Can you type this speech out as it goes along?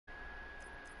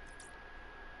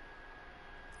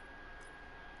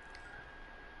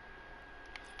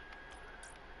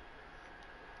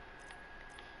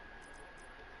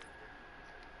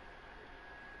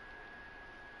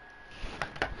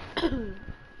So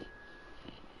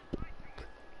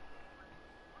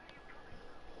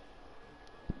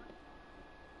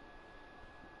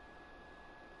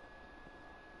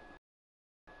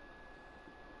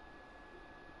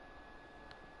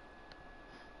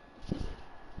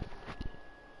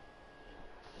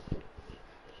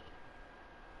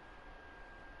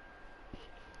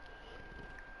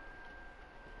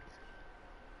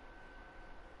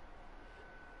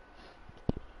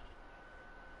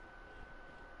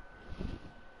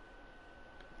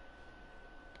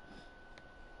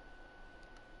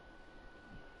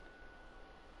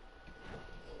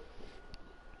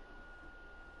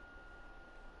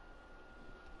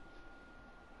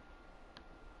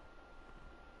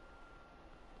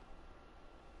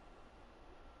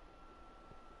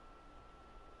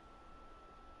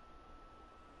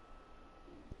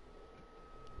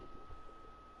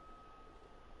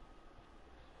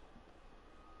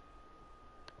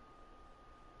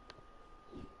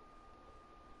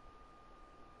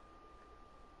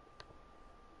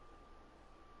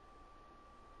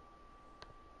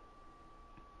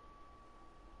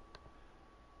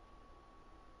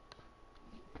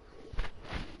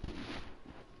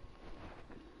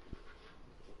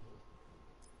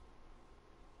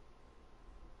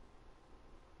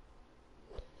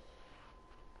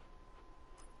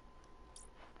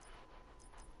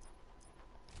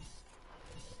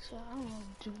I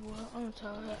don't do what I'm gonna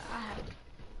tell her I have.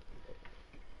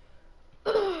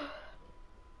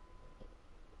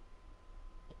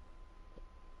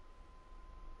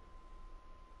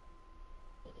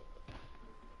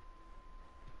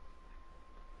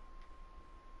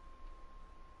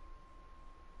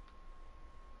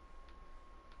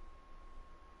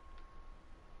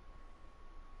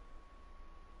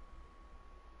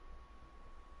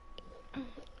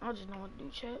 I just know what to do,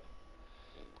 chat.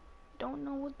 Don't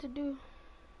know what to do.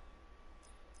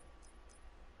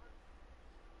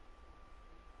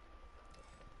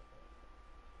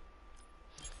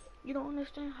 You don't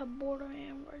understand how bored I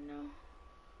am right now.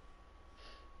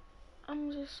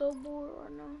 I'm just so bored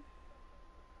right now.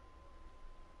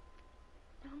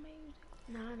 I'm gonna use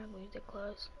it. Nah, I'm not gonna use that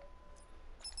class.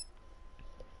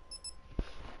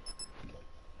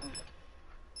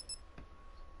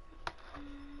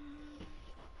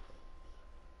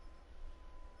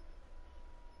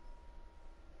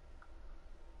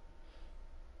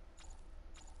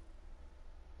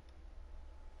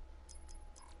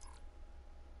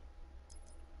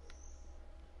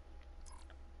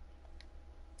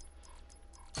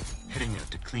 Heading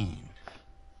out to clean.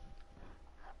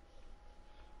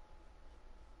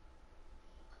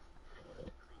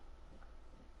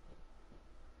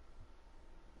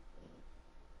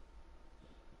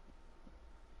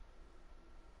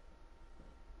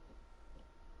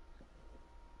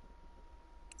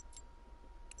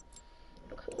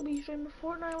 I could be streaming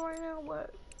Fortnite right now,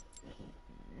 but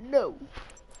no.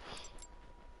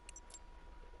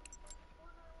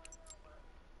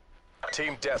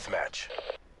 Team deathmatch.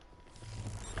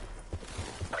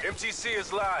 MTC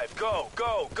is live. Go,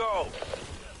 go, go.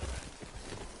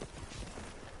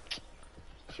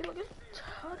 She look at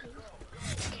tired.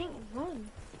 Can't run.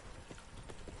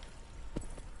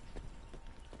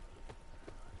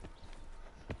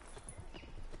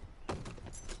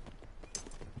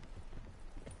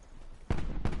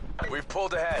 We've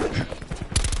pulled ahead.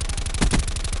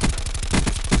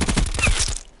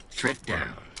 Threat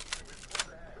down.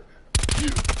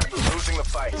 Losing the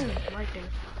fight. Right there.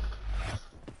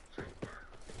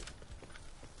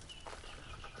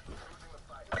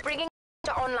 Bringing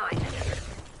to online.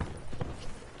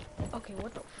 Okay,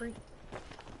 what the freak?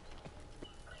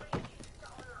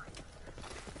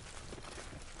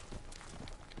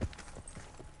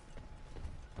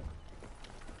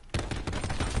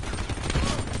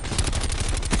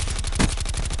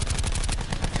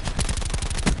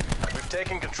 We've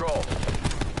taken control.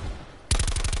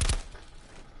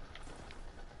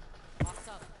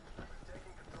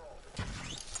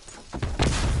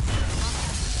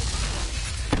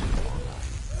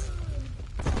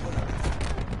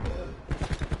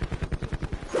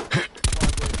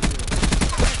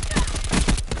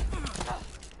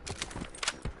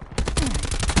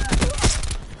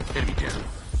 Enemy down.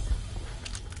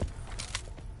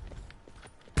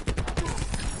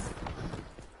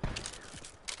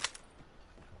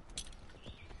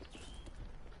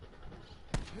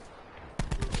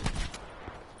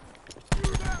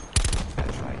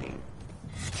 That's fighting.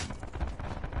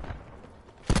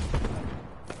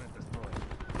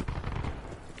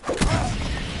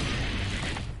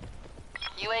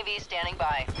 UAV standing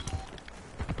by.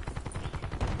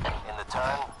 In the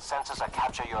turn, sensors are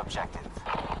capture your objective.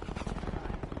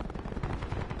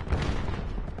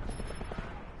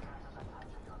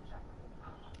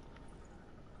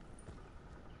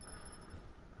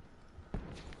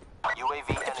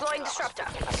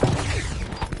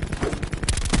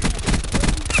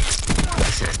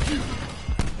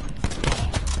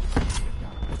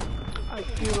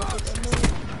 You look at that move.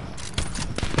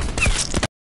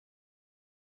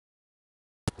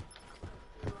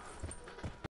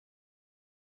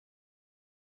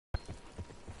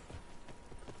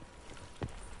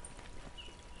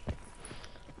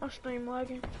 My stream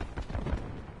lagging.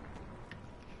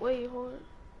 Way hard.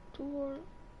 Too hard.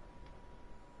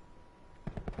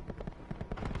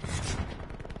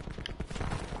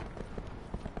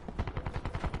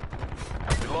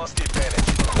 We lost the advantage.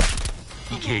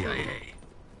 EKIA.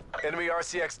 Enemy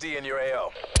RCXD in your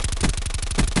AO.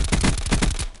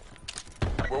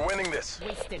 We're winning this.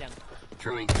 Wasted him.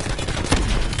 Throwing concussion.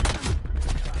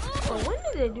 So when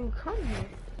did they do come here?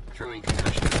 Throwing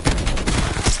concussion.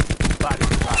 Body.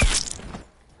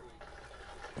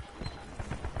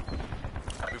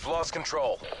 We've lost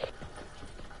control.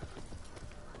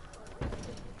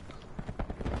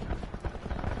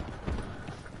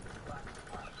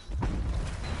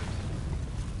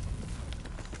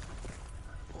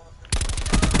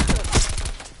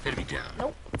 Enemy down.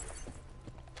 Nope.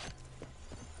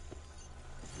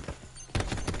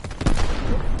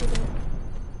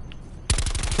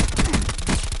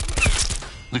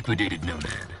 Liquidated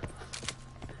Nomad.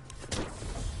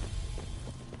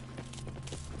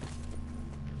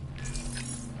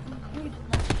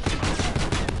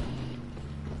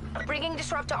 Bringing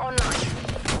disruptor online.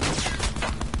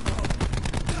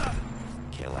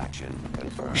 Kill action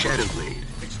confirmed. Shadowblade.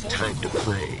 Time to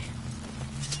play.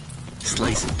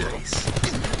 Slice and dice.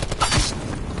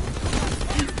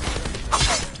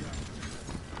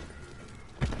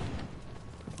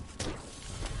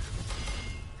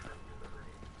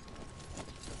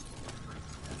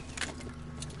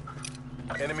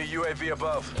 Enemy UAV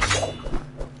above.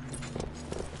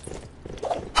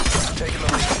 Taking the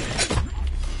lead.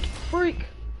 Freak.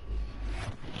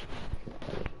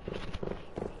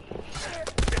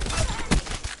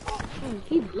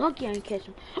 He lucky I didn't catch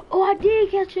him. Oh, I did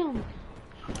catch him.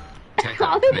 Tackle.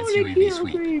 I Commence want to UAV kill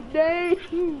sweep. 3 days.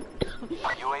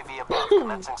 UAV above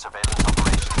commencing surveillance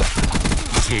operation.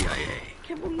 KIA.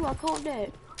 Can't believe I called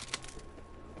that.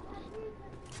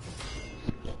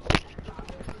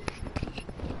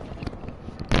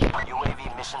 UAV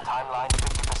mission timeline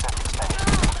 50% extended.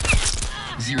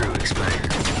 0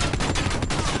 expired.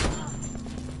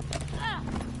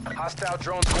 Hostile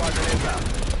drone squadron inbound.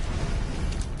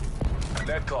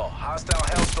 Net call. Hostile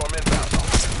Hellstorm inbound.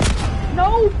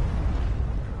 No.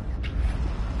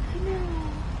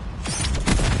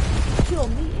 Kill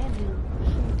me and him.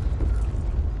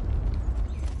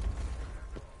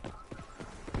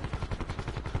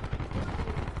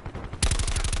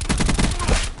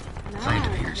 Find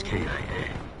appears KIA.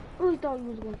 I really thought you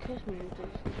was gonna catch me with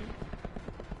this.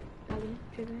 Ali,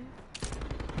 tripping.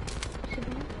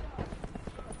 Shipping.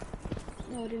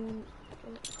 No, I didn't.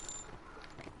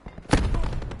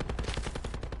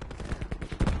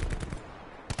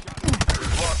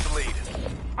 Lost the lead.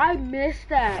 I missed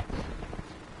that.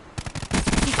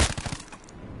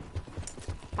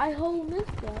 I whole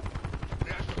missed that.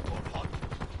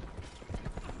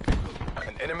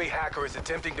 An enemy hacker is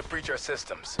attempting to breach our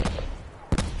systems.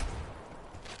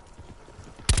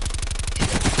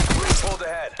 Pulled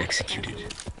ahead.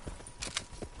 Executed.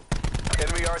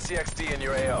 Enemy RCXD in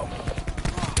your AO.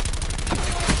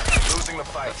 Losing the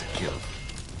fight. Kill.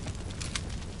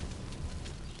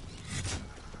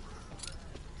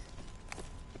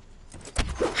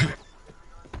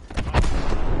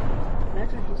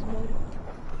 Imagine his motive.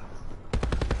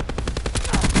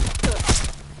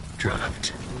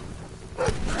 Dropped.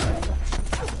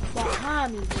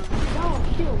 Behind me, bro. Don't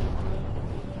kill me.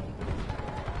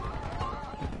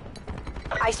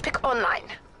 Ice pick online.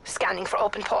 Scanning for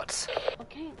open ports.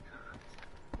 Okay.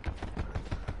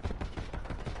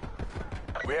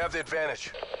 We have the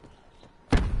advantage.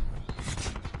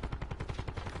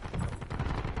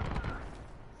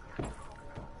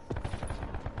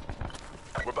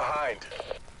 We're behind.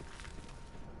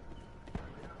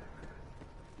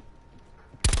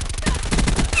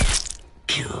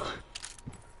 Kill.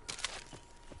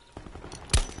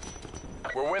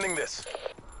 We're winning this.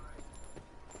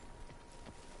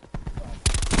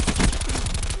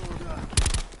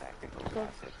 Tactical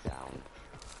asset down.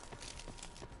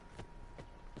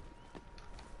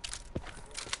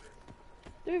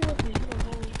 There goes me.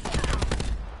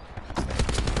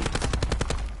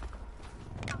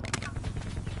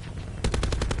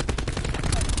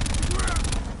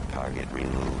 Target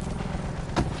removed.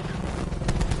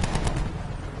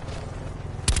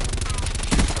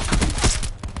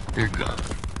 They're gone.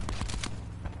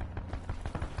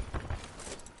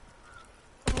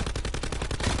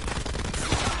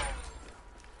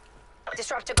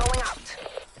 Disruptor going out.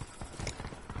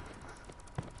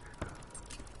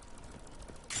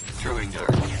 Throwing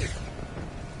dart.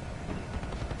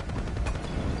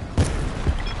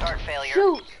 Dart failure.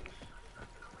 Shoot!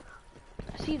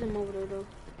 I see them over there though.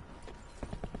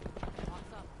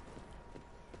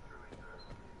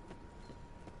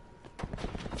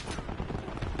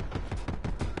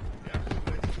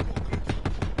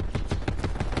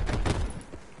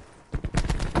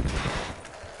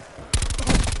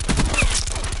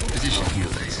 Position heal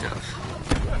thyself.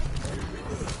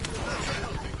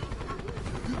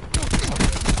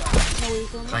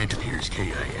 Client appears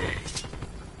KIA.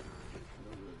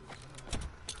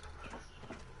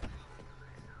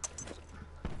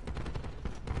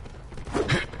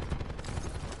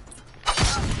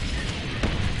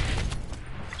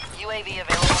 UAV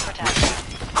available for tasking.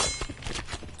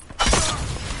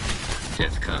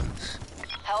 Death comes.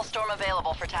 Hellstorm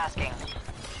available for tasking.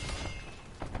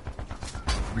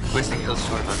 Requesting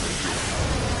Hellstorm on the grid.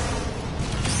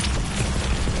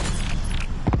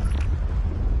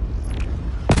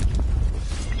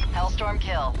 Hellstorm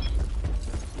kill.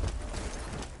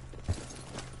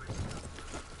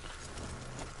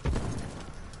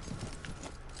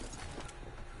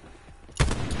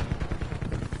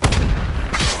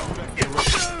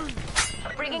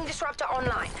 Bringing disruptor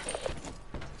online.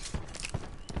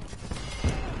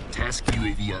 Task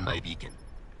UAV on my beacon.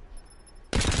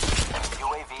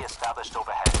 UAV established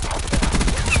overhead.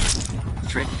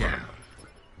 Threat down.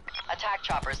 Attack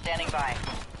chopper standing by.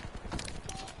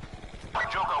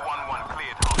 Joker 1-1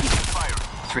 cleared. Fire.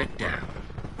 Threat down.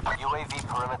 UAV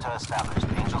perimeter established.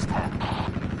 Angels 10.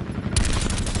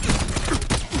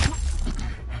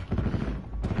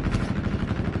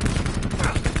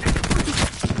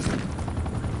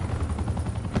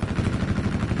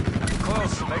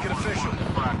 Close. Make it official.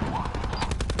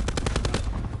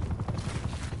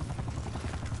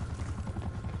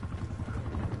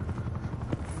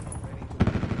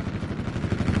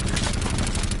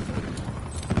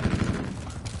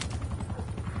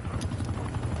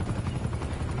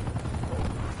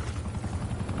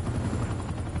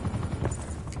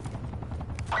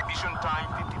 Mission time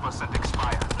 50%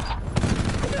 expired.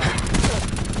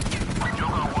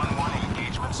 Joker 1-1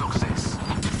 engagement success.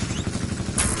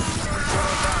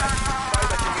 Fight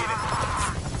like you mean it.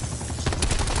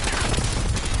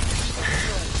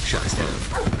 Shots down.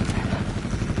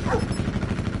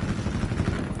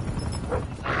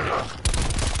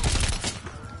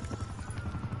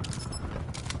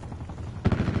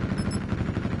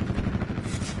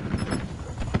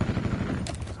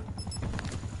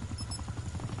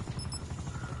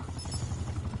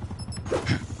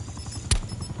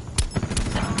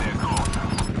 They're gone.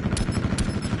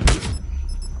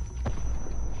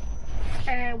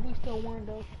 And we still won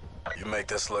though. You make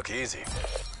this look easy.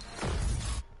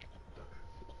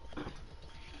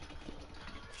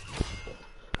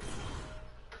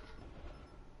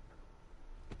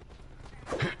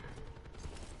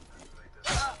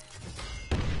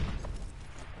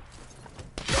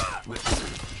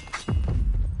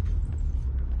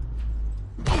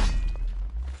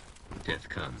 Death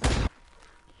comes.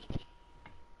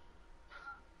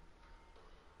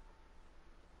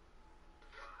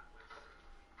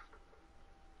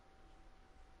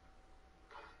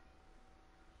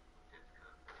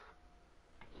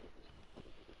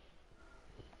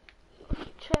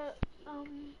 Chat,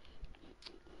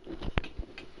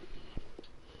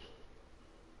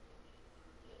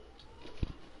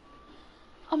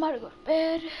 I'm about to go to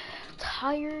bed.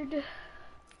 Tired.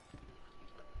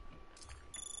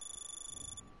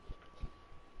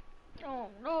 Oh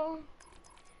no.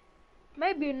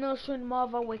 Maybe another swing tomorrow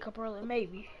if I wake up early.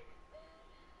 Maybe.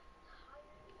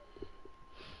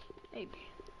 Maybe.